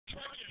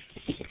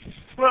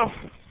Well,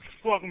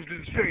 welcome to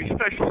this very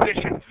special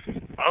edition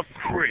of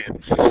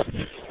Cribs.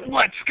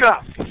 Let's go.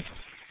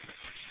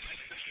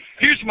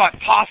 Here's my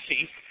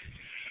posse.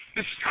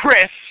 This is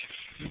Chris,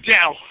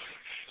 Dell.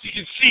 You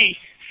can see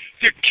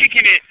they're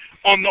kicking it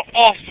on the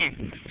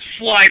awesome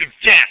slide of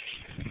death.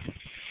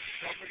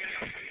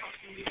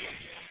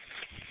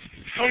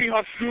 Tony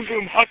Hawk's Boom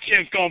Boom Huck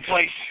Cham's going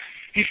place.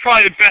 He's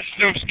probably the best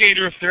snow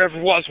skater if there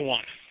ever was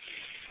one.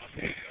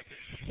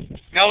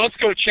 Now let's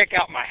go check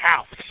out my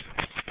house.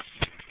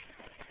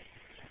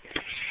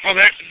 Oh,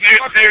 there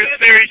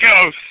he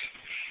goes.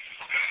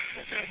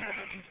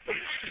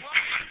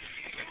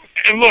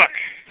 And look,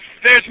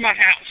 there's my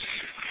house.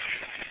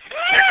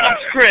 Here comes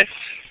Chris.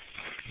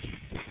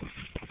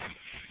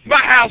 My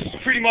house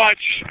is pretty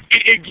much an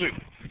igloo.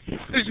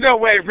 There's no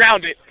way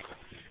around it.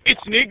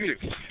 It's an igloo.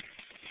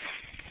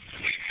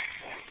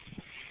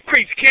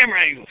 Crazy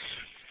camera angles.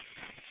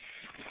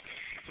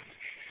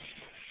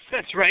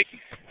 That's right.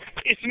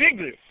 It's an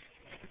igloo.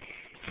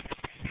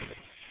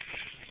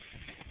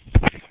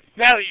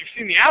 Now that you've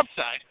seen the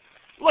outside,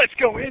 let's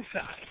go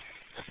inside.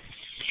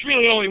 There's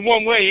really only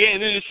one way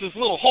in, and it's this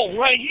little hole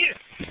right here.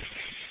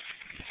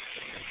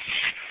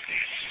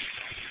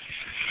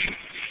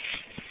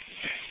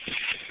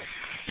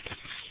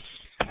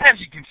 As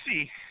you can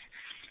see,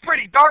 it's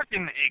pretty dark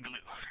in the igloo.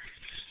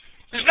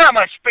 There's not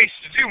much space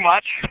to do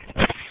much.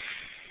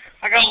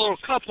 I got a little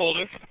cup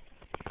holder.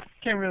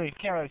 Can't really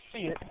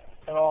see it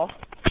at all.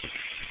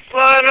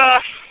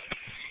 But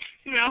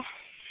you know,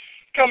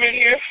 come in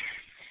here,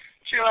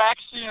 chillax,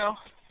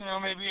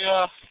 maybe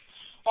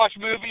watch a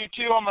movie or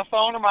two on my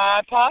phone or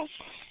my iPod.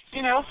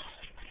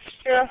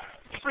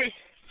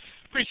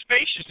 Pretty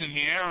spacious in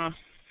here. I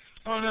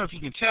don't know if you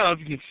can tell, if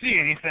you can see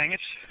anything.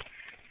 It's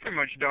pretty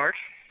much dark.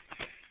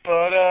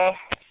 But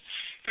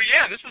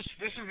yeah, this is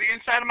the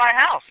inside of my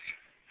house.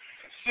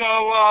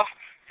 So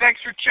thanks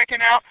for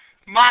checking out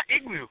my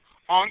igloo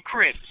on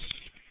Cribs.